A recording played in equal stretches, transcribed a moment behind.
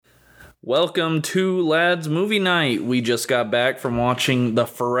Welcome to Lads Movie Night. We just got back from watching The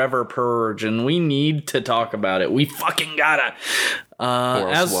Forever Purge, and we need to talk about it. We fucking gotta.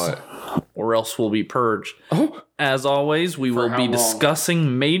 Or else we'll be purged. Oh. As always, we will be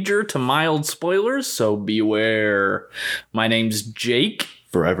discussing major to mild spoilers, so beware. My name's Jake.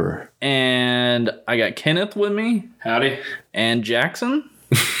 Forever. And I got Kenneth with me. Howdy. And Jackson.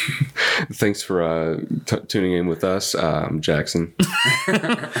 Thanks for tuning in with us, Jackson.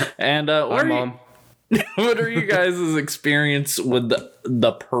 And Hi, Mom. What are you guys' experience with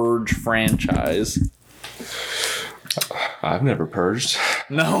the Purge franchise? I've never purged.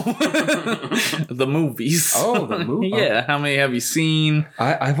 No. The movies. Oh, the movie? Yeah, how many have you seen?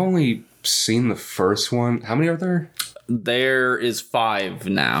 I've only seen the first one. How many are there? There is 5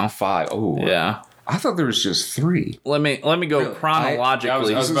 now. 5. Oh. Yeah. I thought there was just 3. Let me go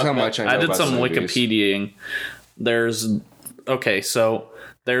chronologically. This is how much I know. I did about some movies. Wikipediaing. So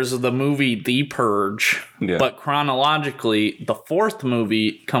there's the movie The Purge, but chronologically, the 4th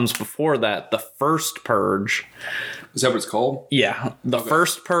movie comes before that, The First Purge. Is that what it's called? Yeah, the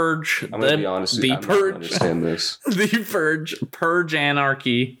First Purge. I'm gonna be honest. The I'm Purge. not understand this. The Purge. Purge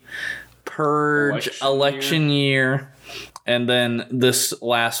Anarchy. Purge Election Year. And then this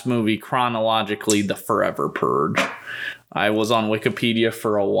last movie, chronologically, The Forever Purge. I was on Wikipedia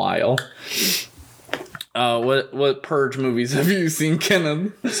for a while. What Purge movies have you seen,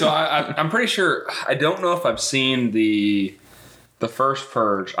 Kenneth? So I'm pretty sure. I don't know if I've seen the first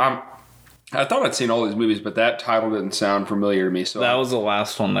Purge. I thought I'd seen all these movies, but that title didn't sound familiar to me. So that was the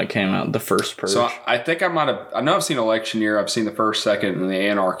last one that came out, The First Purge. So I think I might have. I know I've seen Election Year. I've seen the first, second, and the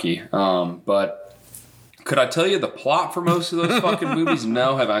Anarchy. But could I tell you the plot for most of those fucking movies?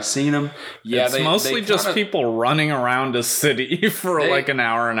 No. Have I seen them? Yeah, it's mostly just people running around a city for like an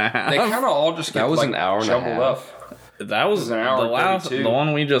hour and a half. They kind of all just get an hour and a half. up. That was an hour. The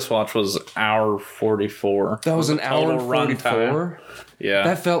one we just watched was hour 44. That was an hour 44. Yeah,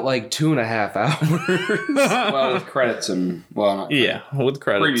 that felt like 2.5 hours. Well, with credits and with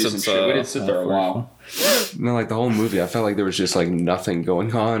credits and shit. We did sit there a while. No, like the whole movie, I felt like there was just like nothing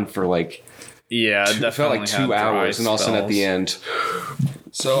going on for like. Yeah, it felt like 2 hours, and all of a sudden at the end.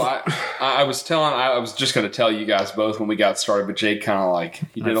 So I was just going to tell you guys both when we got started, but Jake kind of like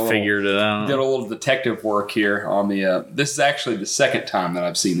figured it out. Did a little detective work here on the. This is actually the second time that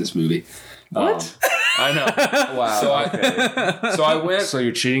I've seen this movie. What? I know. Wow. So I went. So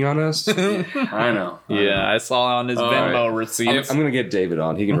you're cheating on us? I know. I saw on his Venmo receipt. I'm going to get David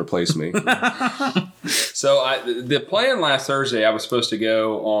on. He can replace me. So the plan last Thursday, I was supposed to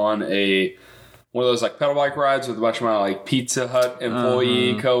go on one of those like pedal bike rides with a bunch of my like Pizza Hut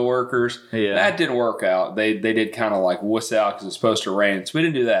employee co-workers. Yeah. That didn't work out. They did kind of like wuss out because it's supposed to rain. So we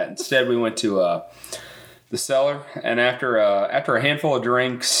didn't do that. Instead, we went to the Cellar, and after a handful of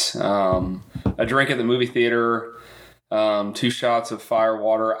drinks, a drink at the movie theater, 2 shots of fire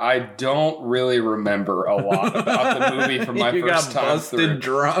water. I don't really remember a lot about the movie from my first time busted through.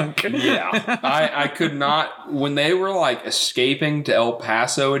 Drunk. Yeah, I could not. When they were like escaping to El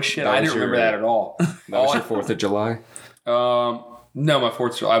Paso and shit, I didn't remember that at all. That was your 4th of July? No, my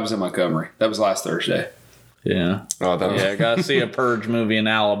 4th of July. I was in Montgomery. That was last Thursday. Yeah. Oh, that was... Yeah, I got to see a Purge movie in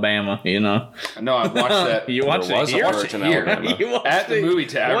Alabama, you know. No, I watched that. You watched it here? I watched it here. At the movie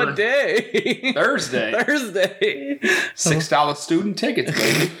tavern. What day? Thursday. $6 student tickets,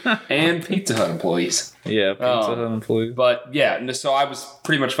 baby. And Pizza Hut employees. Yeah, Pizza Hut employees. But yeah, so I was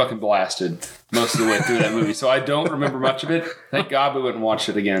pretty much fucking blasted most of the way through that movie. So I don't remember much of it. Thank God we went and watched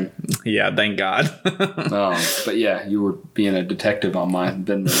it again. Yeah, thank God. But yeah, you were being a detective on my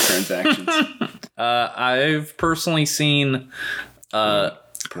Venmo transactions. I've personally seen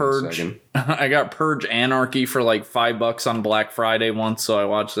Purge. I got Purge Anarchy for like $5 on Black Friday once, so I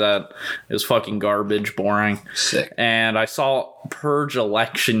watched that. It was fucking garbage, boring. Sick. And I saw Purge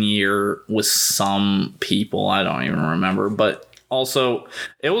Election Year with some people. I don't even remember, but also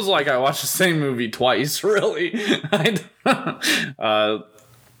it was like I watched the same movie twice, really.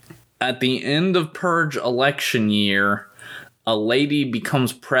 At the end of Purge Election Year, a lady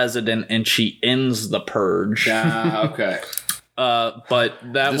becomes president and she ends the purge. Okay. But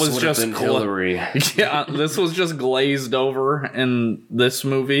that was just Hillary. Yeah, this was just glazed over in this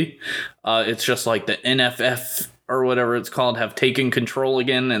movie. It's just like the NFF or whatever it's called have taken control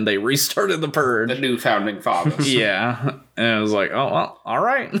again, and they restarted the purge. The new founding fathers. Yeah, and it was like, oh well, all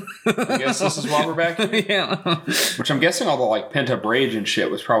right. I guess this is why we're back here. Yeah. Which I'm guessing all the like pent up rage and shit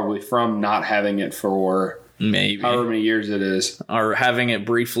was probably from not having it for. Maybe. However many years it is. Or having it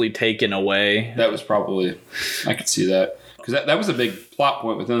briefly taken away. That was probably... I could see that. Because that was a big plot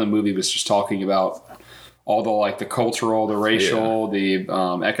point within the movie, was just talking about all the like the cultural, the racial, the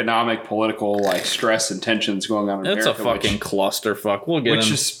economic, political like stress and tensions going on in It's America. a fucking clusterfuck. We'll get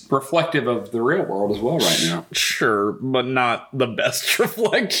which is reflective of the real world as well right now. Sure, but not the best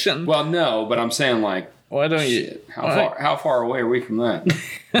reflection. Well, no, but I'm saying like, why don't you? shit, how far away are we from that?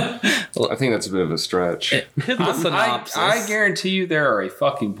 I think that's a bit of a stretch. Hit the synopsis. I guarantee you there are a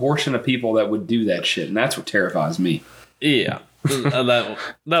fucking portion of people that would do that shit, and that's what terrifies me. Yeah. That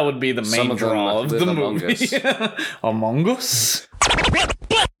would be the main Some of them draw of live the among movie. us. Among Us?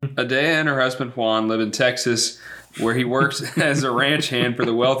 Adea and her husband Juan live in Texas, where he works as a ranch hand for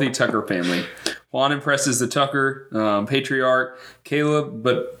the wealthy Tucker family. Juan impresses the Tucker patriarch, Caleb,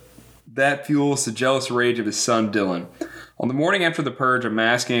 but that fuels the jealous rage of his son, Dylan. On the morning after the purge, a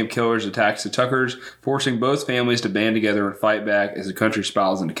mass gang of killers attacks the Tuckers, forcing both families to band together and fight back as the country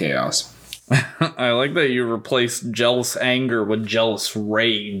spirals into chaos. I like that you replaced jealous anger with jealous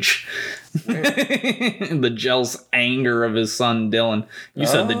rage. The jealous anger of his son Dylan. You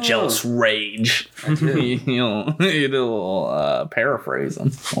said the jealous rage. You did a little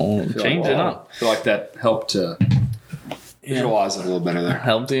paraphrasing. Change it up. I feel like that helped to visualize it a little better there.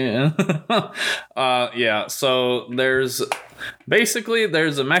 Helped you. Yeah, so there's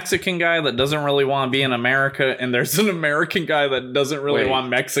a Mexican guy that doesn't really want to be in America, and there's an American guy that doesn't really want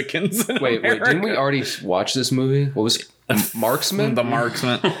Mexicans in Wait, America. didn't we already watch this movie? What was it? Marksman? The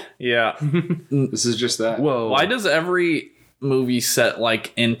Marksman. Yeah. This is just that. Whoa. Why does every movie set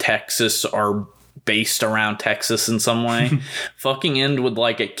like in Texas or based around Texas in some way fucking end with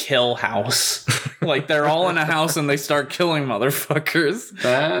like a kill house? Like they're all in a house and they start killing motherfuckers.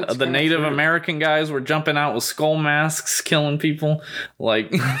 The Native American guys were jumping out with skull masks, killing people.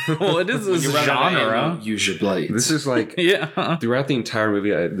 Like, what is this genre? Use your blades. This is like Yeah, throughout the entire movie.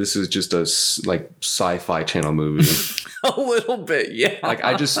 This is just a like sci-fi channel movie. a little bit. Yeah, Like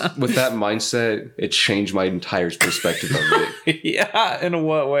I just with that mindset, it changed my entire perspective of it. yeah. In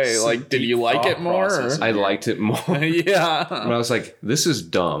what way? Like, did you like it more? process. I liked it more. Yeah. When I was like, this is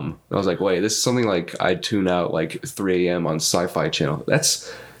dumb. I was like, wait, this is something like I'd tune out like 3 a.m. on Sci-Fi Channel.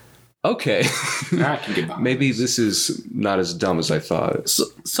 That's okay. I can get behind Maybe this is not as dumb as I thought.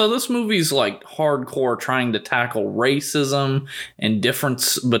 So this movie's like hardcore trying to tackle racism and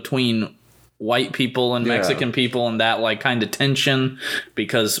difference between white people and Mexican people and that like kind of tension,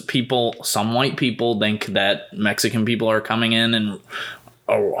 because some white people think that Mexican people are coming in and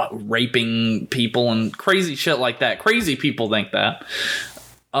raping people and crazy shit like that. Crazy people think that.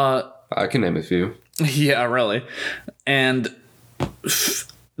 I can name a few. Yeah, really. And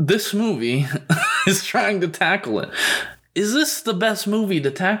this movie is trying to tackle it. Is this the best movie to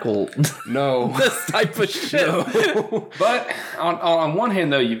tackle No. this type of shit? But on one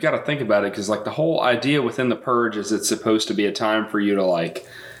hand, though, you've got to think about it, because like the whole idea within the purge is it's supposed to be a time for you to like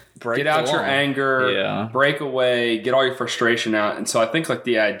get out your anger, break away, get all your frustration out. And so I think like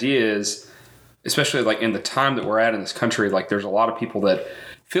the idea is, especially like in the time that we're at in this country, like there's a lot of people that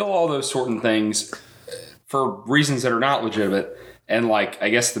feel all those certain things for reasons that are not legitimate. And like, I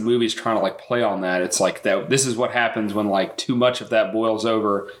guess the movie's trying to like play on that. It's like that. This is what happens when like too much of that boils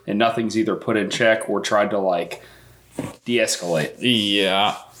over and nothing's either put in check or tried to like de-escalate.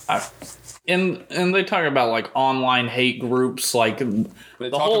 Yeah. And they talk about like online hate groups, like the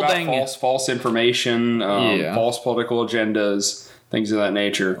whole thing. False information, false political agendas, things of that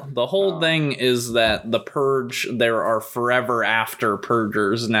nature. The whole thing is that the purge, there are forever after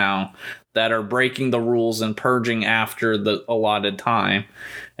purgers now that are breaking the rules and purging after the allotted time.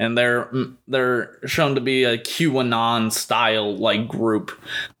 And they're shown to be a QAnon style like group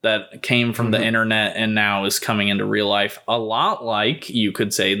that came from the internet and now is coming into real life. A lot like, you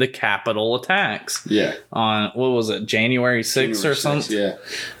could say, the Capitol attacks. Yeah. On, what was it, January 6th or something? Yeah.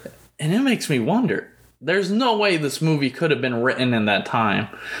 And it makes me wonder. There's no way this movie could have been written in that time.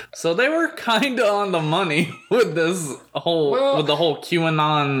 So they were kind of on the money with this with the whole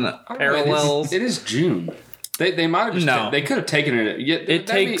QAnon parallels. It is June. They might have just they could have taken it.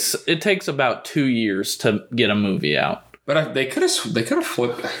 It takes about 2 years to get a movie out. But they could have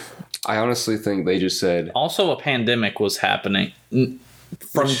flipped. I honestly think they just said. Also, a pandemic was happening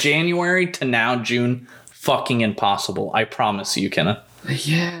from January to now June. Fucking impossible. I promise you, Kenneth.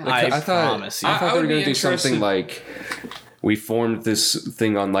 Yeah, I promise you. I thought they were going to do something like we formed this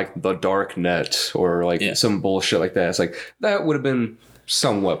thing on like the dark net or like some bullshit like that. It's like that would have been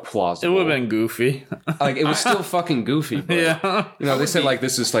somewhat plausible. It would have been goofy. Like it was still fucking goofy. But, yeah, you know, they said like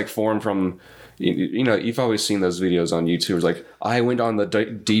this is like formed from you've always seen those videos on YouTube. It's like, I went on the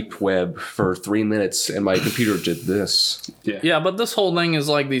deep web for 3 minutes and my computer did this. Yeah, but this whole thing is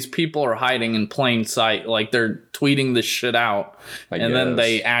like these people are hiding in plain sight. Like they're tweeting this shit out and then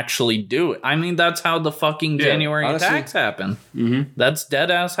they actually do it. I mean, that's how the fucking January attacks happen. Mm-hmm. That's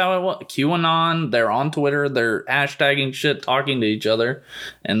dead ass how it was. QAnon, they're on Twitter, they're hashtagging shit, talking to each other,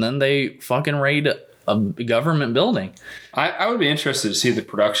 and then they fucking raid a government building. I would be interested to see the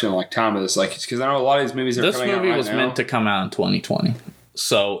production like time of this, like, because I know a lot of these movies are coming out right now. This movie was meant to come out in 2020,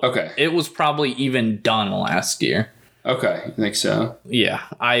 so it was probably even done last year. Okay, you think so? Yeah,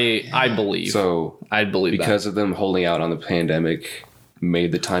 I believe. So I believe because of them holding out on the pandemic,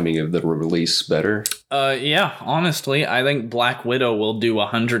 made the timing of the release better. Yeah, honestly, I think Black Widow will do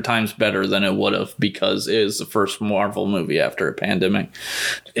 100 times better than it would have because it is the first Marvel movie after a pandemic.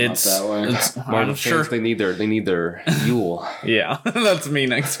 It's that way. Marvel fans, they need their Yule. Yeah, that's me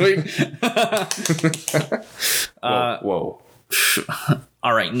next week. Whoa.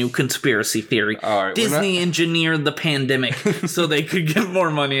 All right, new conspiracy theory. Disney engineered the pandemic so they could get more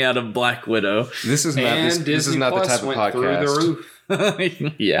money out of Black Widow. This is not the type of podcast.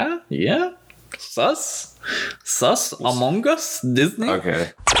 Yeah. Sus Among Us, Disney.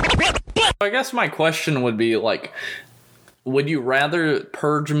 Okay. I guess my question would be like, would you rather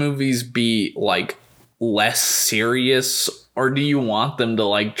Purge movies be like less serious, or do you want them to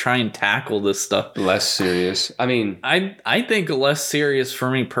like try and tackle this stuff less serious? I mean, I think less serious for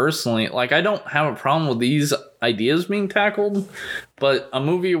me personally. Like, I don't have a problem with these ideas being tackled, but a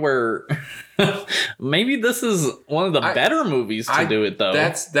movie where maybe this is one of the better movies to do it, though.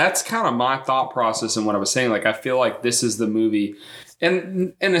 That's kind of my thought process and what I was saying. Like, I feel like this is the movie,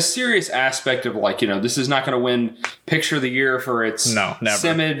 and in a serious aspect of like, this is not going to win Picture of the Year for its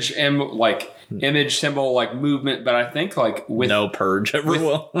image symbol like movement, but I think like with no Purge ever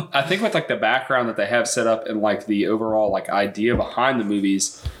will. I think with like the background that they have set up and like the overall like idea behind the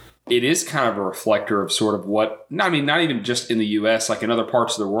movies, it is kind of a reflector of sort of what, not even just in the US, like in other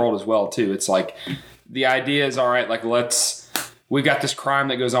parts of the world as well too. It's like the idea is, all right, like we've got this crime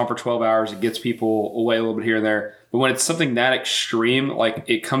that goes on for 12 hours. It gets people away a little bit here and there. But when it's something that extreme, like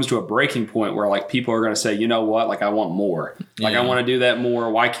it comes to a breaking point where like people are going to say, you know what, like I want more. Like I want to do that more.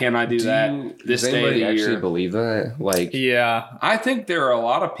 Why can't I do that this day of the year? Does anybody actually believe that? Like, yeah, I think there are a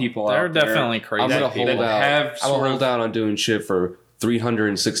lot of people out there. They're definitely crazy. I'm going to hold out on doing shit for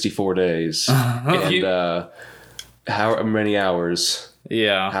 364 days and how many hours.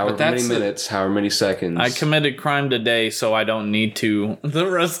 Yeah. However many minutes, however many seconds. I committed crime today, so I don't need to the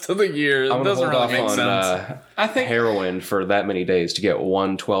rest of the year. It doesn't really make sense. I think heroin for that many days to get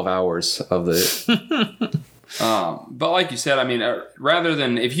 12 hours of it. But like you said, I mean, rather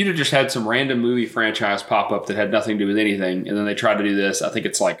than if you'd have just had some random movie franchise pop up that had nothing to do with anything, and then they tried to do this, I think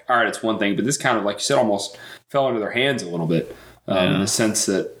it's like, all right, it's one thing. But this kind of, like you said, almost fell into their hands a little bit in the sense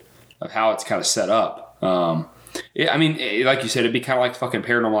that of how it's kind of set up. I mean, like you said, it'd be kind of like fucking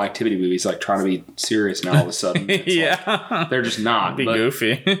Paranormal Activity movies, like trying to be serious now all of a sudden. Like, they're just not. It'd be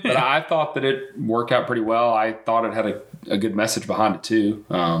goofy. But I thought that it worked out pretty well. I thought it had a good message behind it too.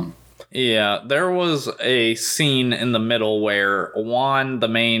 Yeah, there was a scene in the middle where Juan, the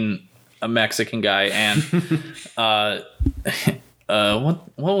main Mexican guy, and what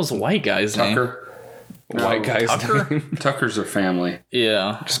was the white guy's name? White guy's name. Tucker's their family.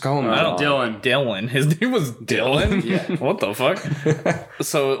 Yeah. Just call him Dylan. His name was Dylan? Yeah. What the fuck?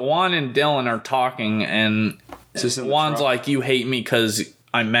 So Juan and Dylan are talking, and Juan's like, you hate me because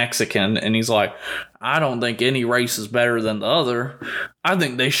I'm Mexican. And he's like, I don't think any race is better than the other. I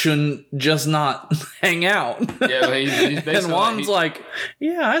think they shouldn't just not hang out. Yeah, he's basically and Juan's like,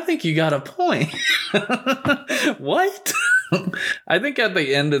 yeah, I think you got a point. What? I think at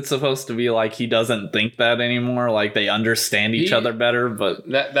the end it's supposed to be like he doesn't think that anymore. Like they understand each other better. But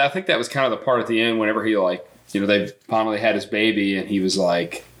I think that was kind of the part at the end whenever he like, they finally had his baby and he was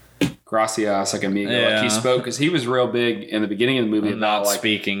like, gracias, like amigo. Yeah. Like he spoke because he was real big in the beginning of the movie about like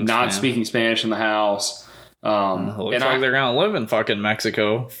speaking Spanish in the house. Looks like they're gonna live in fucking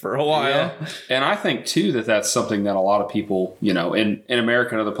Mexico for a while. Yeah. And I think too that's something that a lot of people, in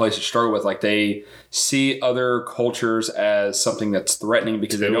America and other places struggle with. Like they see other cultures as something that's threatening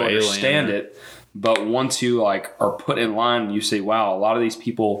because they don't understand it. But once you like are put in line, you say, wow, a lot of these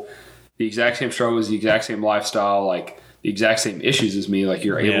people, the exact same struggles, the exact same lifestyle, like the exact same issues as me. Like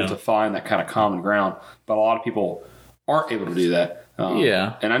you're able to find that kind of common ground. But a lot of people aren't able to do that.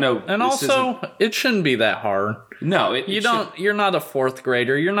 And I know, and also it shouldn't be that hard. No, you're not a fourth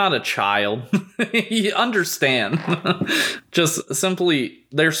grader. You're not a child. You understand. Just simply,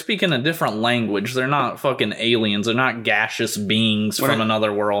 they're speaking a different language. They're not fucking aliens. They're not gaseous beings from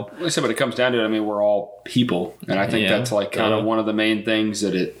another world. Like I said, when it comes down to it, I mean, we're all people. And I think that's like kind of one of the main things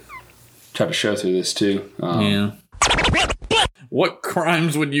that it tried to show through this too. What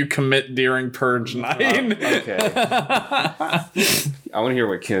crimes would you commit during Purge night? Okay. I want to hear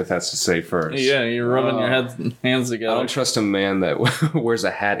what Kenneth has to say first. Yeah, you're rubbing your hands together. I don't trust a man that wears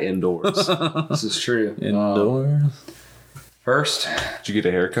a hat indoors. This is true. Indoors? First, did you get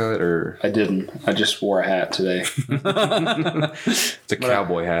a haircut or? I didn't. I just wore a hat today. It's a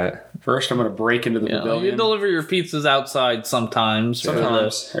cowboy hat. First, I'm going to break into the pavilion. You deliver your pizzas outside sometimes.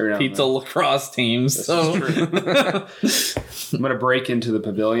 Sometimes. For the pizza lacrosse teams. This is true. I'm going to break into the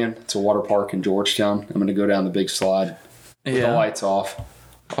pavilion. It's a water park in Georgetown. I'm going to go down the big slide with the lights off.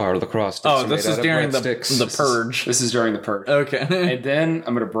 Or lacrosse. This is during the Purge. This is during the Purge. Okay. And then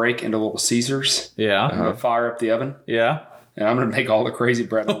I'm going to break into Little Caesars. Yeah. I'm going to fire up the oven. Yeah. And I'm going to make all the crazy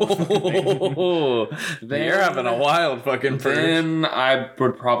bread. You're having a wild fucking Purge. Then I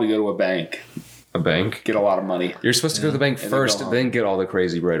would probably go to a bank. A bank? Get a lot of money. You're supposed to go to the bank first, then get all the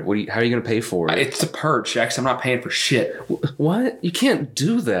crazy bread. How are you going to pay for it? It's the Purge, Jax. I'm not paying for shit. What? You can't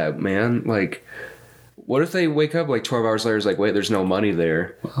do that, man. Like, what if they wake up like 12 hours later, it's like, wait, there's no money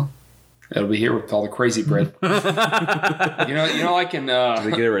there? Well, it'll be here with all the crazy bread. you know, like in... Do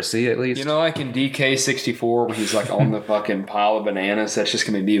they get a receipt at least? You know, like in DK64 when he's like on the fucking pile of bananas, that's just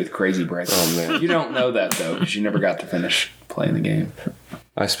going to be with crazy bread. Oh, man. You don't know that, though, because you never got to finish playing the game.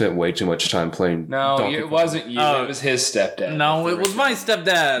 I spent way too much time playing. No, it wasn't you. It was his stepdad. No, it was my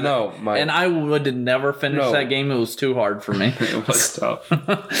stepdad. No, and I would never finish that game. It was too hard for me. It was tough.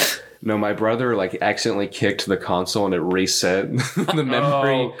 No, my brother accidentally kicked the console and it reset the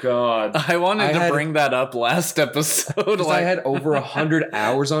memory. Oh God! I wanted to bring that up last episode. I had over 100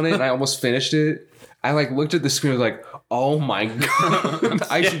 hours on it and I almost finished it. I looked at the screen and was like, oh my God,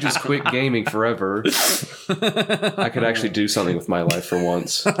 I should just quit gaming forever. I could actually do something with my life for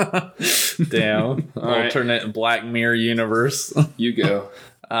once. Damn. Alternate Black Mirror universe. You go.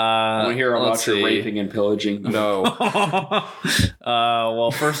 I want to hear about your raping and pillaging. No. Well,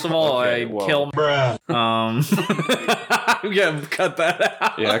 first of all, kill. Yeah, cut that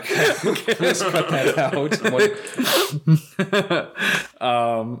out. Yeah, let's cut that out.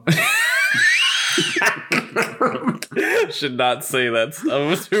 Should not say that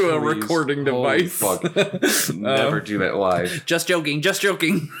stuff to a recording device. Fuck. Never do that live. Just joking.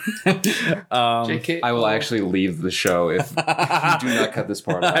 JK, I will actually leave the show if you do not cut this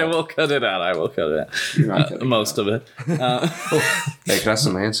part out. I will cut it out. Most of it. Hey, can I have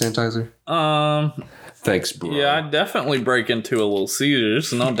some hand sanitizer? Thanks, bro. Yeah, I definitely break into a Little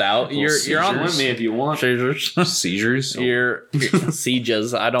Caesars, no doubt. You're on with me if you want. Caesars. Seizures? You're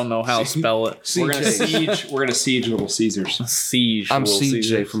Sieges. I don't know how to spell it. We're gonna siege Little Caesars. Siege. I'm Little CJ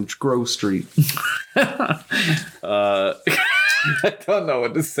Caesars. from Grove Street. I don't know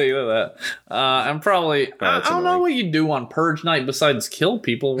what to say to that. I'm probably. I don't know what you do on Purge night besides kill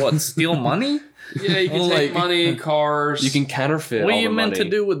people. What, steal money? Yeah, you can take money, cars. You can counterfeit. What all are you the meant money. to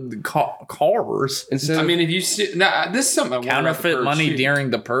do with cars? If you this is something counterfeit money during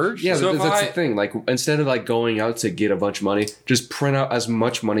the Purge. Yeah, so that's the thing. Instead of going out to get a bunch of money, just print out as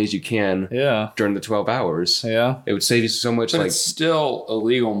much money as you can. Yeah. During the 12 hours. Yeah. It would save you so much. But it's still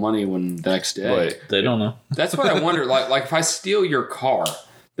illegal money when the next day. But they don't know. That's what I wonder. Like if I steal your car,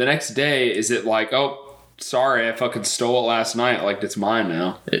 the next day is it like, oh, sorry, I fucking stole it last night. Like, it's mine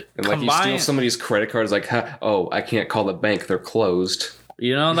now. And you steal somebody's credit cards, I can't call the bank. They're closed.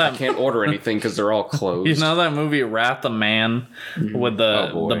 You know that I can't order anything because they're all closed. You know that movie Wrath of Man with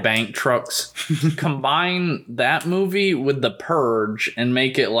the bank trucks? Combine that movie with The Purge and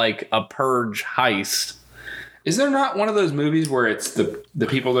make it like a Purge heist. Is there not one of those movies where it's the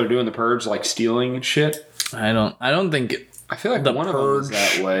people that are doing the Purge like stealing and shit? I don't think I feel like the one Purge of them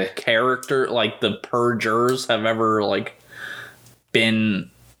is that way. Character, like the Purgers, have ever been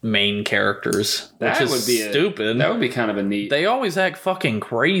main characters. That which is would be stupid. That would be kind of a neat. They always act fucking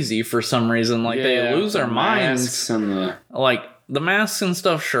crazy for some reason. They lose their minds. And the masks and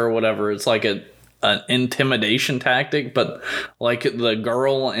stuff. Sure, whatever. It's like an intimidation tactic, but the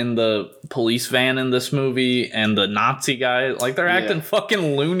girl in the police van in this movie and the Nazi guy, they're acting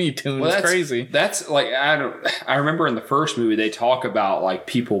fucking Looney Tunes crazy. That's I remember in the first movie they talk about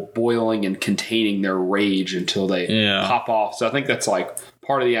people boiling and containing their rage until they pop off. So I think that's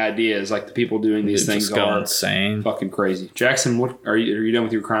part of the idea is the people doing these things are insane, fucking crazy. Jackson, what are you done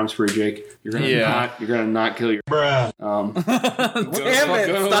with your crime spree, Jake? You're gonna not kill your Damn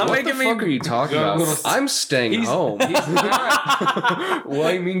it! Stop making me. What the fuck are you talking about? I'm staying home. What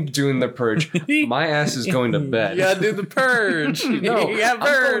do you mean doing the purge? My ass is going to bed. You gotta do the purge. No, you gotta I'm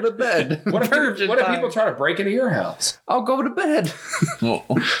purge. going to bed. What if people try to break into your house? I'll go to bed.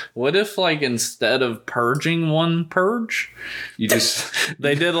 What if, like, instead of purging one purge, You just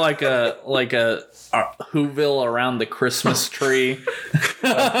they did like a Whoville around the Christmas tree?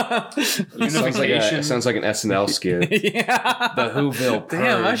 sounds like an SNL skit. Yeah. The Whoville purge.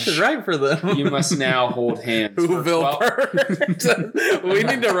 Damn, I should write for them. You must now hold hands. Whoville purge. We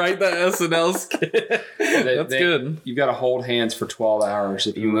need to write that SNL skit. That's good. You've got to hold hands for 12 hours.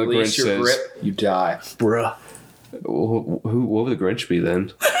 If you Even though release Grinch your says- grip, you die. Bruh. What would the Grinch be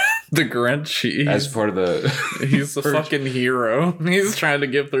then? The Grinch. As part of the He's the fucking hero. He's trying to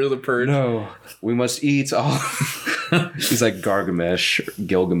get through the purge. No, we must eat all. He's like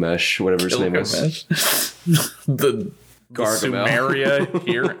Gilgamesh, whatever his name is. The Gargamel. Sumeria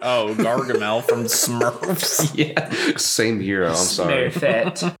here. Oh, Gargamel from Smurfs. Yeah, same hero. I'm sorry.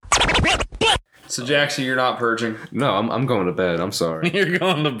 So Jackson, you're not purging. No, I'm going to bed. I'm sorry. You're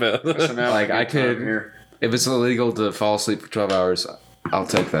going to bed. So now Like, I could- here. If it's illegal to fall asleep for 12 hours, I'll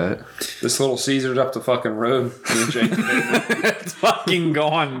take that. This Little Caesars up the fucking road. Me and Jake. It's fucking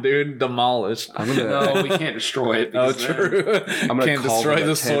gone, dude. Demolished. I'm gonna. No, we can't destroy it. Oh, because true. I'm gonna Can't call destroy them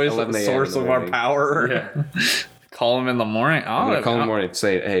the at 10, 11 a.m. source in of the our morning. power. Yeah. Call him in the morning. I'm gonna call in the morning and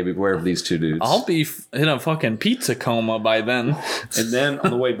say, "Hey, beware of these two dudes." I'll be in a fucking pizza coma by then. And then on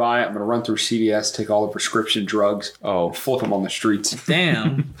the way by, I'm going to run through CVS, take all the prescription drugs, flip them on the streets.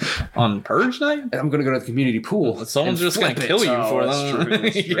 Damn. On purge night? And I'm gonna go to the community pool. Someone's and just gonna flip it. kill you Oh, for that's that. true,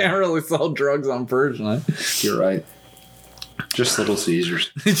 that's You true. can't really sell drugs on purge night. You're right. Just Little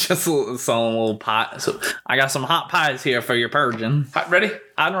Caesars. It's just selling little pie. So I got some hot pies here for your purging. Hot, ready?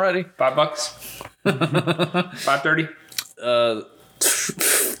 I'm ready. $5. $5.30.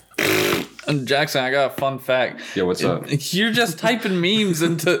 Jackson, I got a fun fact. Yo, what's up? You're just typing memes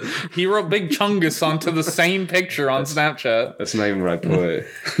into. He wrote Big Chungus onto the same picture on Snapchat. That's not even what I put.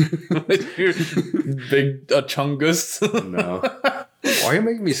 Big Chungus. No. Why are you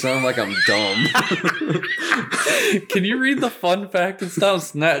making me sound like I'm dumb? Can you read the fun fact and stop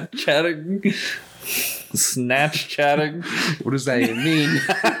Snapchatting? Snatch chatting. What does that even mean?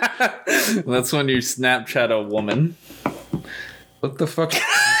 That's when you Snapchat a woman. What the fuck?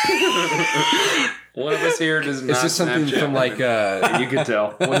 One of us here does not. Is this something Snapchat. from like You can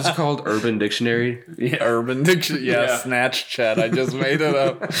tell. what is it called? Urban Dictionary? Urban Dictionary. Yeah, Snatch Chat. I just made it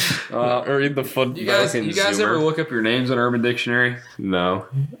up. Read the fun. You guys Zoomer. ever look up your names on Urban Dictionary? No.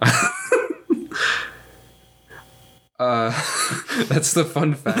 That's the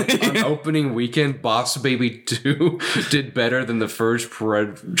fun fact. On opening weekend, Boss Baby 2 did better than the Purge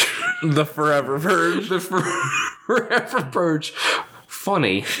The Forever Purge. The Forever Purge.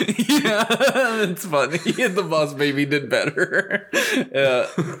 Funny. Yeah, it's funny. The Boss Baby did better.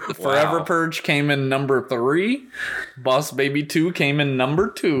 Forever Wow. Purge came in number 3. Boss Baby 2 came in number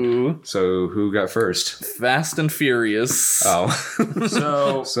 2. So who got first? Fast and Furious.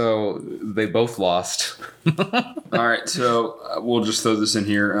 Oh. So they both lost. all right, so we'll just throw this in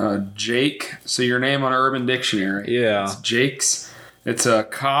here. Jake. So your name on Urban Dictionary. Yeah. It's Jake's. It's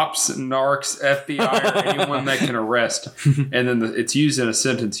cops, narcs, FBI, or anyone that can arrest. And then it's used in a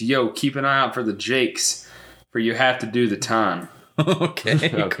sentence. Yo, keep an eye out for the Jakes, for you have to do the time. Okay,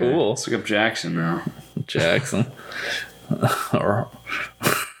 cool. Let's look up Jackson now. Jackson. All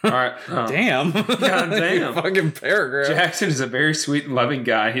right. Damn. damn. Fucking paragraph. Jackson is a very sweet and loving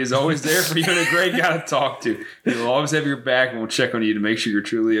guy. He is always there for you and a great guy to talk to. He will always have your back and will check on you to make sure you're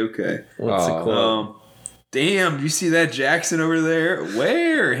truly okay. What's the quote? Damn, you see that Jackson over there?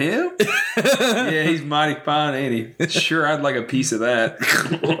 Where? Him? Yeah, he's mighty fine, ain't he? Sure, I'd like a piece of that.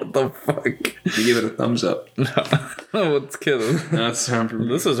 What the fuck? You give it a thumbs up. What's kidding? That's time for me.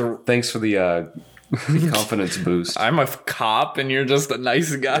 This is a. Thanks for the confidence boost. I'm a cop and you're just a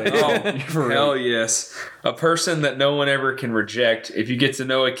nice guy. Oh, hell yes. A person that no one ever can reject. If you get to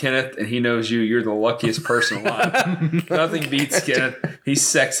know a Kenneth and he knows you, you're the luckiest person alive. Nothing beats Kenneth. He's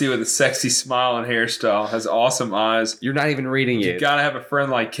sexy with a sexy smile and hairstyle, has awesome eyes. You're not even reading You it. gotta have a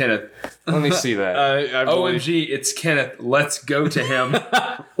friend like Kenneth. Let me see that. I believe. OMG, it's Kenneth. Let's go to him.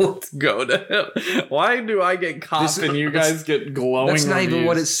 Let's go to him. Why do I get cop and you guys get glowing That's not even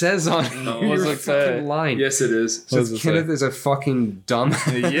what it reviews? says on What your does it say? fucking line. Yes, it is. What does Says it say? Kenneth is a fucking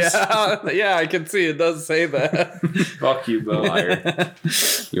dumbass. Yeah, I can see it does say that. Fuck you, Bo. Liar.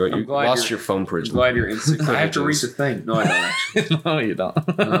 You glad lost you're- your phone I'm privilege. glad you're insecure. I have to read the thing. No, I don't actually. No, you don't.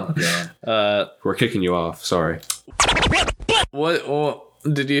 Oh, God. We're kicking you off. Sorry. What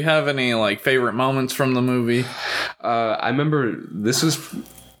did you have any like favorite moments from the movie? I remember this was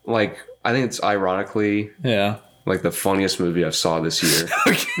like, I think it's ironically like the funniest movie I saw this year.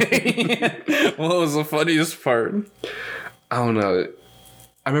 Okay. What was the funniest part? I don't know.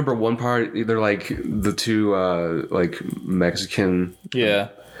 I remember one part, either like the two like Mexican. Yeah.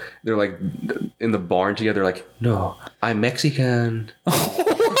 They're like in the barn together, like, no, I'm Mexican.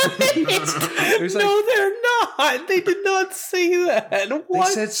 It was like, no, they're not. They did not say that.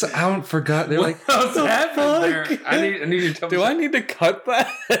 What? They said, I don't forgot. They're like, what's happening there? I need you to tell me. Do I need to cut that?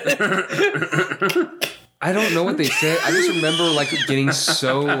 I don't know what they said. I just remember like getting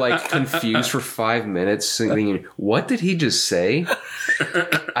so like confused for 5 minutes, thinking, "What did he just say?"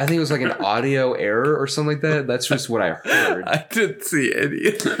 I think it was like an audio error or something like that. That's just what I heard. I didn't see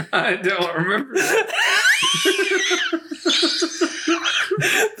any. I don't remember that.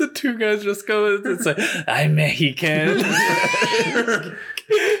 The two guys just go and say, "I'm Mexican."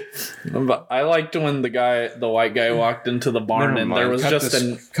 But I liked when the white guy walked into the barn and there was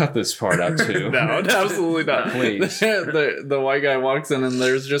cut this part out too. No, absolutely not. Please. The white guy walks in and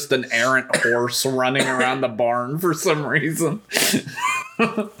there's just an errant horse running around the barn for some reason.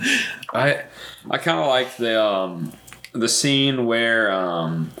 I kind of like the scene where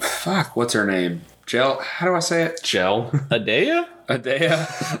what's her name? Jel. How do I say it? Jel. Adea? Adea.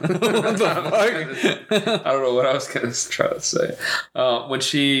 What the fuck? I don't know what I was gonna try to say. When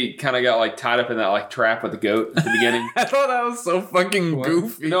she kind of got like tied up in that like trap with the goat at the beginning. I thought that was so fucking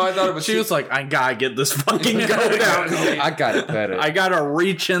goofy. No, I thought it was. She was like, I gotta get this fucking goat out. I got it better. I gotta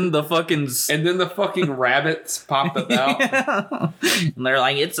reach in the fucking. And then the fucking rabbits popped up out. Yeah. And they're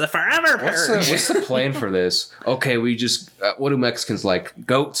like, it's a forever purge. What's the plan for this? Okay, we just what do Mexicans like?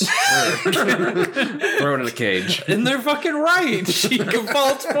 Goats. Throw it in a cage. And they're fucking right. She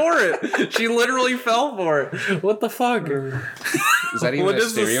falls for it. She literally fell for it. What the fuck? Is that even a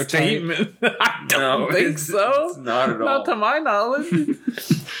stereotype? Statement? I don't think so. It's not at all. Not to my knowledge.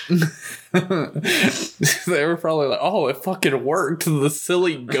 They were probably like, oh, it fucking worked. The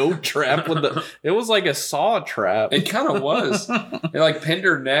silly goat trap with it was like a saw trap. It kind of was. It like pinned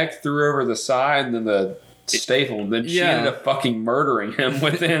her neck, threw her over the side, and then the staple, and then she ended up fucking murdering him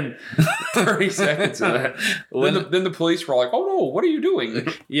within 30 seconds of that. Then the police were like, oh no, what are you doing?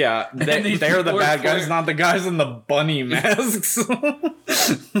 Yeah, they're the bad guys, not the guys in the bunny masks.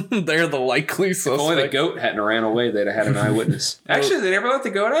 They're the likely suspect. If only the goat hadn't ran away, they'd have had an eyewitness. Actually, they never let the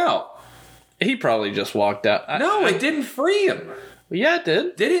goat out. He probably just walked out. No, it didn't free him. Yeah, it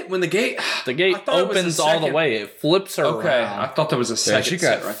did. Did it? When the gate opens all the way. It flips her Okay, around. I thought there was a second. She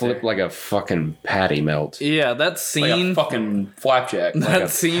got flipped like a fucking patty melt. Yeah, that scene. Like a fucking flapjack. That like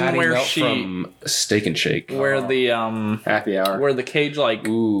scene where she from Steak and Shake. Where the happy hour. Where the cage like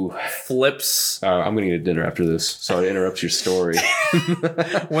flips. I'm gonna get dinner after this. Sorry to interrupt your story.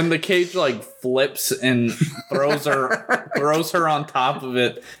 When the cage like flips and throws her on top of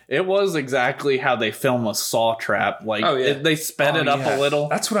it, it was exactly how they film a saw trap. Like they sped it up a little.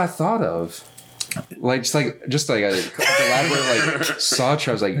 That's what I thought of. Like just like a elaborate like saw trap.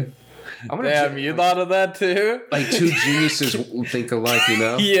 I was like, damn, you thought of that too? Like two geniuses think alike, you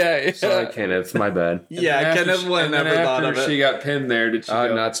know? Yeah. Sorry, Kenneth. My bad. Yeah, Kenneth would never thought of it. She got pinned there. Did she?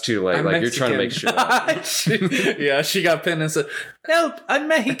 No, it's too late. Like you're trying to make sure. Yeah, she got pinned and said, "Help! I'm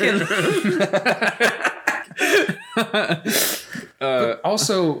Mexican."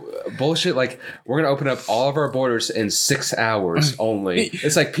 Also, bullshit. Like we're gonna open up all of our borders in 6 hours only.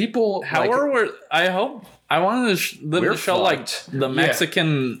 It's like people. I wanted them to show like the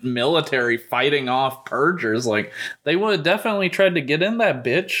Mexican military fighting off purgers. Like they would have definitely tried to get in that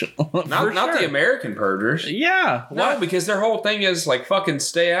bitch. Not the American purgers. Yeah. No, because their whole thing is like fucking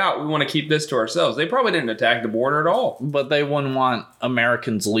stay out. We want to keep this to ourselves. They probably didn't attack the border at all. But they wouldn't want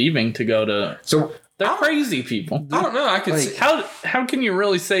Americans leaving to go to. So they're crazy people. I don't know. I could see how can you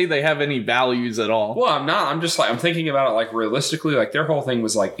really say they have any values at all? Well, I'm not. I'm just like I'm thinking about it like realistically. Like their whole thing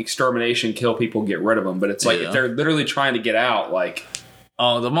was like extermination, kill people, get rid of them. But it's like if they're literally trying to get out. Like,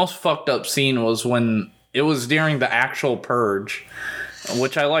 the most fucked up scene was when it was during the actual purge.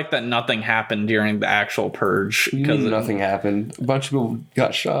 Which I like that nothing happened during the actual purge. Because nothing happened. A bunch of people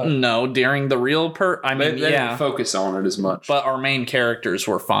got shot. No, during the real purge. I mean, they didn't focus on it as much. But our main characters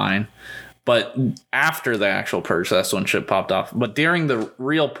were fine. But after the actual purge, that's when shit popped off. But during the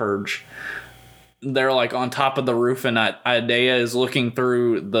real purge, they're like on top of the roof, and Adea is looking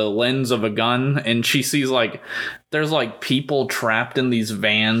through the lens of a gun, and she sees like there's like people trapped in these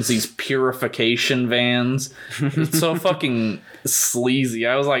vans, these purification vans. It's so fucking sleazy.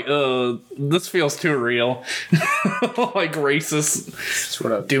 I was like, this feels too real. Like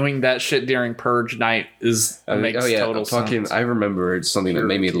racist doing that shit during Purge night makes total sense. I remember it's something that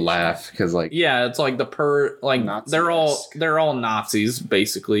made me laugh because like it's like the like Nazi-esque. they're all Nazis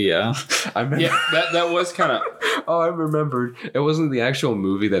basically. Yeah. I remember. Yeah, that was kind of. Oh, I remembered. It wasn't the actual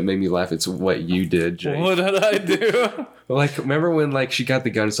movie that made me laugh. It's what you did, Jake. What did I do? Like, remember when like she got the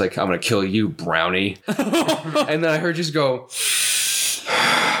gun? It's like, I'm gonna kill you, brownie. And then I heard just go.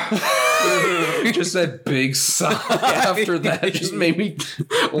 Just that big sigh after that just made me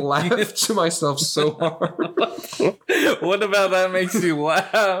laugh to myself so hard. What about that makes you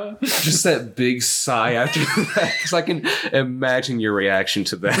laugh? Just that big sigh after that, because I can imagine your reaction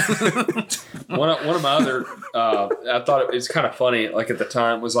to that. One of my other, I thought it was kind of funny. Like at the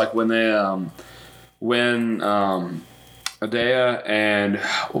time, was like when they, Adea and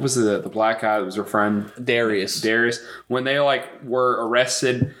what was the black guy that was her friend Darius, when they like were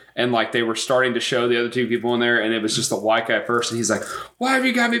arrested and like they were starting to show the other two people in there, and it was just the white guy first, and he's like, "Why have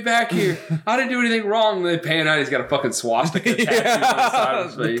you got me back here? I didn't do anything wrong." And they pan out, he's got a fucking swastika tattoo on the side of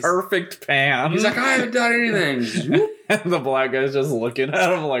his face. Perfect pan. He's like, "I haven't done anything." And the black guy's just looking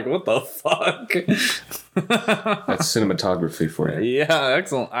at him like, "What the fuck?" That's cinematography for you. Yeah,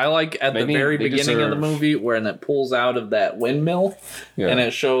 excellent. I like at the very beginning of the movie when it pulls out of that windmill and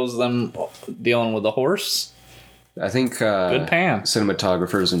it shows them dealing with the horse. I think good pan.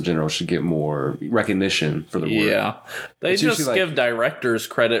 Cinematographers in general should get more recognition for the work. Yeah, they just give directors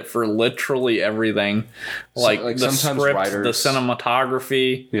credit for literally everything, like the script, writers, the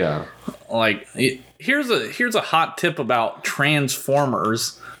cinematography. Yeah, like here's a hot tip about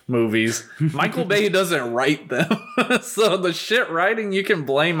Transformers movies. Michael Bay doesn't write them. So the shit writing you can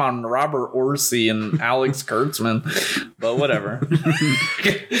blame on Robert Orsi and Alex Kurtzman. But whatever.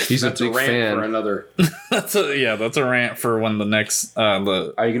 He's a big fan. For another. That's a rant for when the next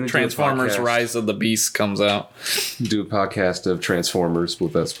the Are you gonna Transformers Rise of the Beast comes out. Do a podcast of Transformers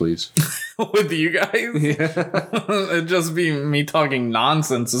with us, please. With you guys? Yeah. It'd just be me talking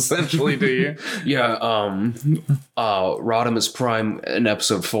nonsense essentially to you. Yeah, Rodimus Prime in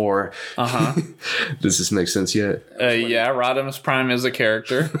episode 4. Uh-huh. Does this make sense yet? Yeah, Rodimus Prime is a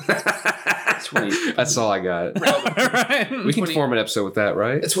character. That's all I got. Right. We can form an episode with that,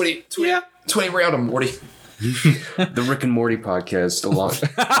 right? That's what he railed him, Morty. The Rick and Morty podcast along.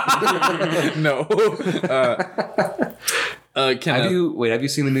 No. Have you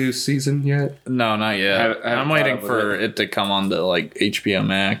seen the new season yet? No, not yet. I'm waiting for it to come on to like HBO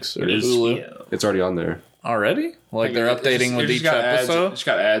Max or Hulu. It's already on there. Already? Like they're updating with each episode? It's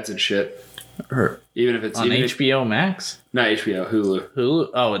got ads and shit. Even if it's on HBO Max? Not HBO, Hulu. Hulu?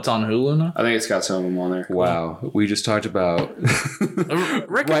 Oh, it's on Hulu now? I think it's got some of them on there. Wow. We just talked about...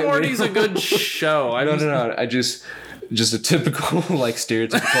 Rick and Morty's a good show. No. I just a typical, like,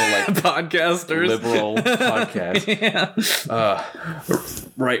 stereotypical, like... podcasters. Liberal podcast. Yeah.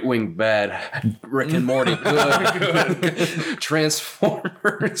 Right-wing bad. Rick and Morty good.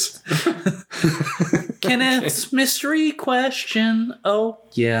 Transformers. Kenneth's mystery question. Oh,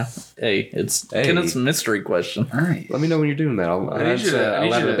 yeah. Hey, it's Kenneth's mystery question. All right. Let me know when you're doing that. I'll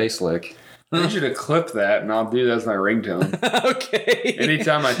add a bass lick. I need you to clip that, and I'll do that as my ringtone. Okay.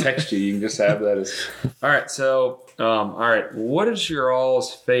 Anytime I text you, you can just have that as... All right, so... all right, what is your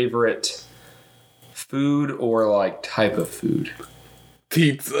all's favorite food or, like, type of food?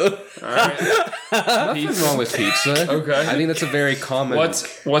 Pizza. All right. Nothing wrong with pizza. Okay. I think that's a very common...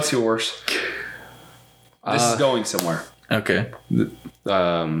 What's yours? This is going somewhere. Okay.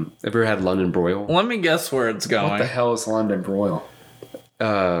 Ever had London broil? Let me guess where it's going. What the hell is London broil?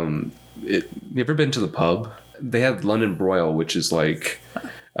 You ever been to the pub? They have London broil, which is like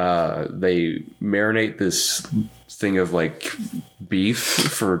they marinate this thing of like beef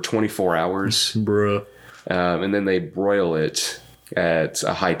for 24 hours, bruh, and then they broil it at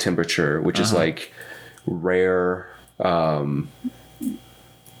a high temperature, which is like rare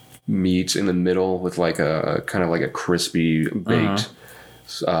meat in the middle with like a kind of like a crispy baked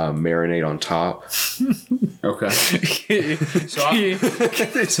marinade on top. Okay. So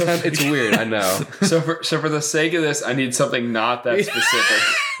it's weird, I know. So for the sake of this, I need something not that specific.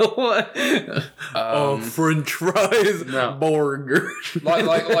 What? French fries, no. burger. I'm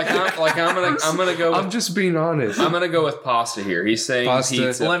gonna go. I'm just being honest. I'm gonna go with pasta here. He's saying pasta.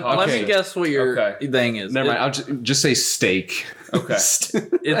 Pizza. Let me guess what your thing is. Never mind. I'll just say steak. Okay.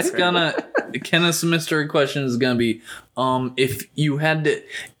 It's gonna. Kenneth's mystery question is gonna be, if you had to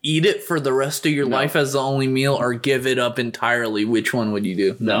eat it for the rest of your life as the only meal, or give it up entirely, which one would you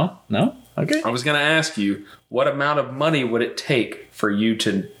do? No. Okay. I was going to ask you, what amount of money would it take for you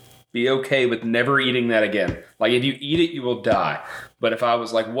to be okay with never eating that again? Like, if you eat it, you will die. But if I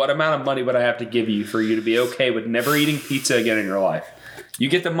was like, what amount of money would I have to give you for you to be okay with never eating pizza again in your life? You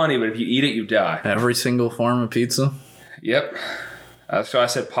get the money, but if you eat it, you die. Every single form of pizza? Yep. That's why I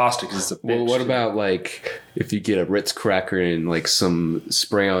said pasta, because it's a bitch. Well, what about like if you get a Ritz cracker and like some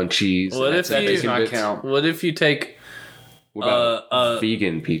spray on cheese? What if that you does not count? What if you take What about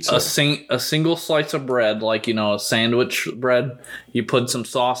vegan pizza? a single slice of bread, like, you know, a sandwich bread, you put some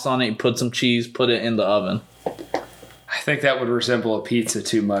sauce on it, you put some cheese, put it in the oven. I think that would resemble a pizza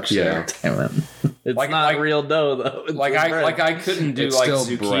too much. Yeah. Damn it. It's not real dough though. It's I couldn't do It's like still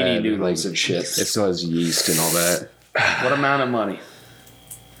zucchini bread, noodles like, and shit. It still has yeast and all that. What amount of money?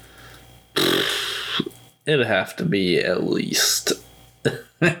 It'd have to be at least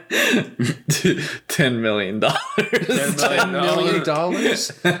 $10 million. $10 million?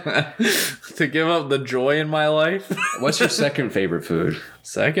 To give up the joy in my life. What's your second favorite food?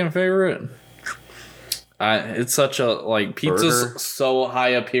 Second favorite? It's such a, like, pizza's Burger? so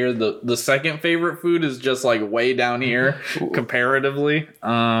high up here. The second favorite food is just like way down here comparatively.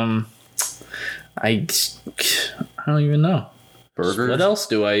 I don't even know. Burgers? What else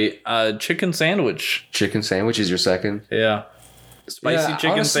do I eat? Chicken sandwich. Chicken sandwich is your second? Yeah. Spicy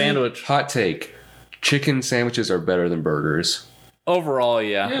chicken honestly, sandwich. Hot take. Chicken sandwiches are better than burgers. Overall,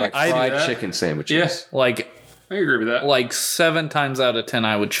 yeah. Yeah. Like I do fried that. chicken sandwiches. Yes, like I agree with that. like 7 times out of 10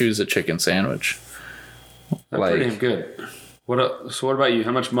 I would choose a chicken sandwich. That's like- pretty damn good. So what about you?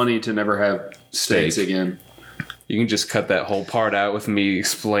 How much money to never have steaks Steak. again? You can just cut that whole part out with me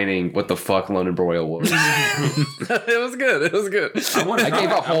explaining what the fuck London broil was. It was good. It was good. I gave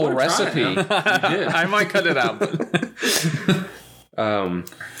a whole recipe. You did. I might cut it out.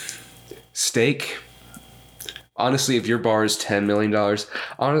 Steak. Honestly, if your bar is $10 million,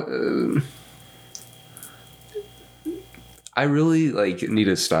 I really like need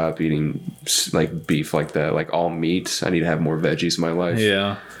to stop eating like beef like that, like all meat. I need to have more veggies in my life.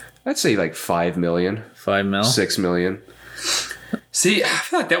 Yeah. I'd say like 5 million, 5 mil. 6 million. See, I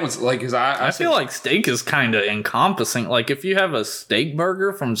feel like that one's like, because I feel like steak is kind of encompassing. Like, if you have a steak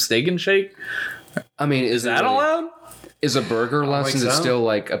burger from Steak and Shake, I mean, is that allowed? Is a burger less think than so. still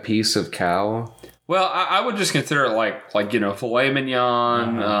like a piece of cow? Well, I would just consider it like you know, filet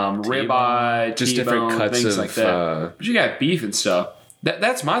mignon, ribeye, Just T-bone, different cuts things of. like that. But you got beef and stuff.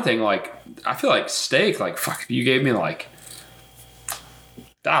 That's my thing. Like, I feel like steak. Like, fuck, if you gave me like,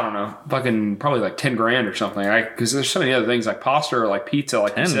 I don't know, fucking probably like 10 grand or something. Because there's so many other things like pasta or like pizza.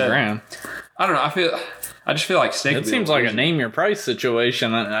 Like 10 you said. grand. I don't know. I just feel like steak. It seems like a name your price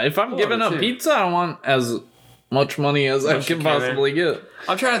situation. If I'm giving up pizza, I want as much money as I can possibly get.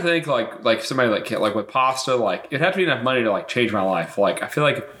 I'm trying to think like somebody like with pasta. Like, it'd have to be enough money to like change my life. Like, I feel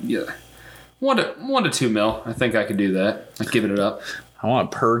like $1 to 2 mil. I think I could do that. Like, giving it up. I want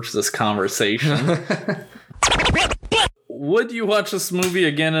to purge this conversation. Would you watch this movie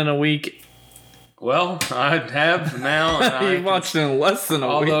again in a week? Well, I have now. And You watched it in less than a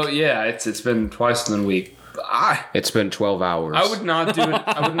week. although, yeah, it's been twice in a week. It's been 12 hours. I would not do it.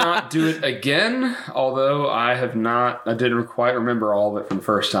 I would not do it again. Although I have not. I didn't quite remember all of it from the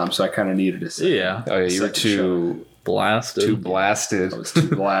first time, so I kind of needed to see. Yeah. Oh yeah, you were Second too Blasted. blasted. I was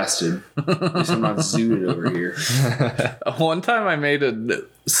too blasted. At least I'm not zooted over here. One time I made a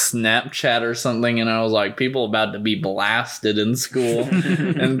Snapchat or something, and I was like, people about to be blasted in school.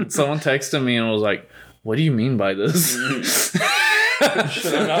 And someone texted me and was like, what do you mean by this?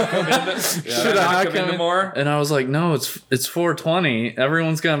 Should I not come in? Should I not come in more? And I was like, no, it's 420.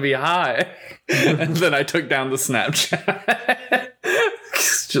 Everyone's going to be high. And then I took down the Snapchat.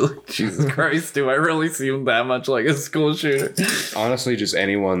 Jesus Christ, do I really seem that much like a school shooter? Honestly, just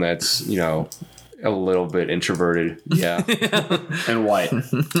anyone that's, a little bit introverted. Yeah. And white.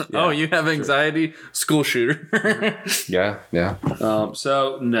 Oh, you have anxiety? School shooter. Yeah. Yeah.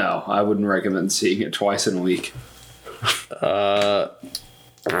 So no, I wouldn't recommend seeing it twice in a week.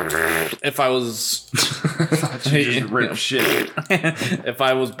 If I was You just rip shit. if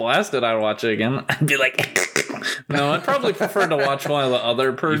I was blasted, I'd watch it again. I'd be like, no, I'd probably prefer to watch one of the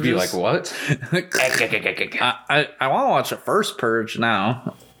other purges. You'd be like, what? I want to watch the first purge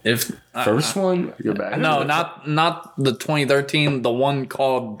now. If First one? You're back. no, not the 2013, the one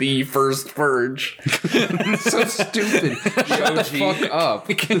called The First Purge. So stupid. Shut the fuck up.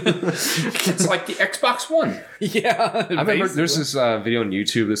 It's like the Xbox One. Yeah, I remember there's this video on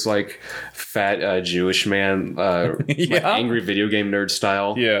YouTube, this like fat Jewish man, like Yeah. angry video game nerd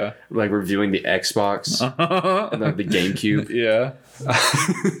style, Yeah, like reviewing the Xbox and like the GameCube. yeah.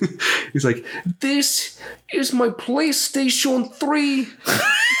 He's like, this is my PlayStation 3.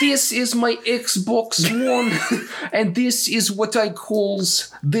 This is my Xbox One, and this is what I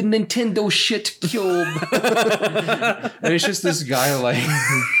calls the Nintendo shit cube. And it's just this guy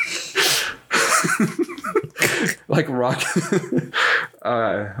like rock,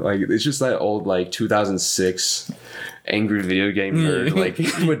 like it's just that old like 2006 angry video game nerd, like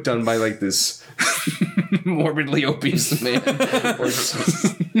but done by like this morbidly obese man.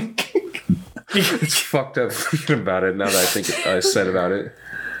 It's fucked up thinking about it now that I think I said about it.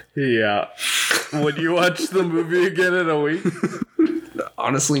 Yeah. Would you watch the movie again in a week?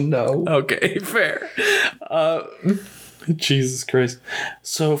 Honestly, no. Okay, fair. Jesus Christ.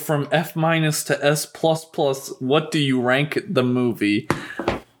 So from F- to S++, what do you rank the movie?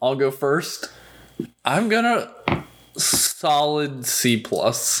 I'll go first. I'm gonna solid C+.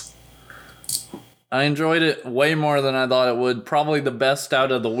 I enjoyed it way more than I thought it would. Probably the best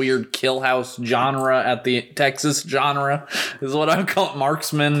out of the weird Kill House genre at the Texas genre is what I would call it.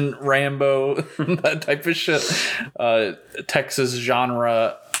 Marksman, Rambo, that type of shit. Texas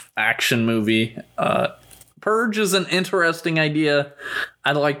genre action movie. Purge is an interesting idea.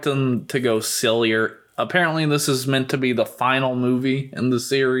 I'd like them to go sillier. Apparently this is meant to be the final movie in the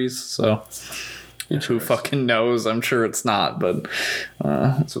series, so who fucking knows? I'm sure it's not, but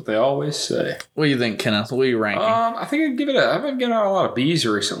that's what they always say. What do you think, Kenneth? What are you ranking? I think I've been giving out a lot of B's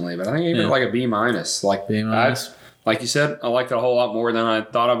recently, but I think I give it like a B-. Like B-. Like you said, I liked it a whole lot more than I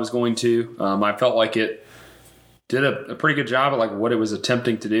thought I was going to. I felt like it did a pretty good job at like what it was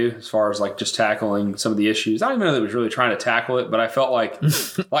attempting to do as far as like just tackling some of the issues. I don't even know that it was really trying to tackle it, but I felt like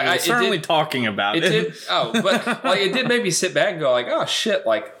certainly talking about it. But like it did make me sit back and go like, oh shit,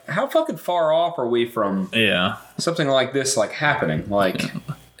 like how fucking far off are we from something like this like happening? Like,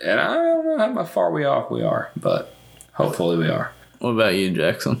 and I don't know how far we are, but hopefully we are. What about you,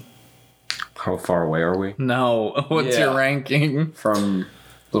 Jackson? How far away are we? No, what's your ranking from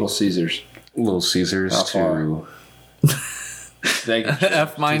Little Caesars? Little Caesars to F-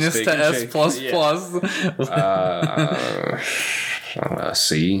 to S++.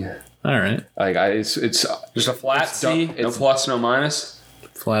 C. All right. Like it's just a flat C, no plus, no minus.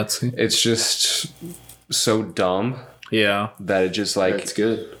 Flat C. It's just so dumb. Yeah. That it just like it's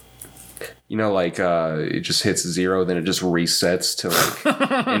good. You know, like it just hits 0, then it just resets to like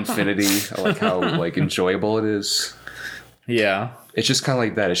infinity. I like how like enjoyable it is. Yeah. It's just kind of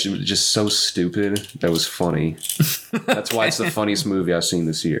like that. It's just so stupid. That was funny. That's why it's the funniest movie I've seen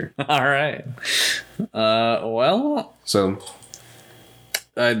this year. All right. Well. So.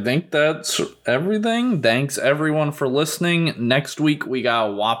 I think that's everything. Thanks everyone for listening. Next week we got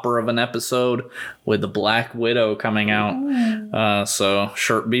a whopper of an episode with the Black Widow coming out. So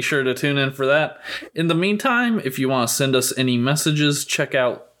be sure to tune in for that. In the meantime, if you want to send us any messages, check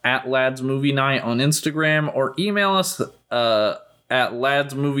out @ladsmovienight on Instagram or email us at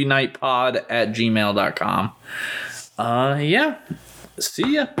ladsmovienightpod@gmail.com. Yeah.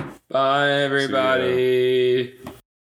 See ya. Bye, everybody.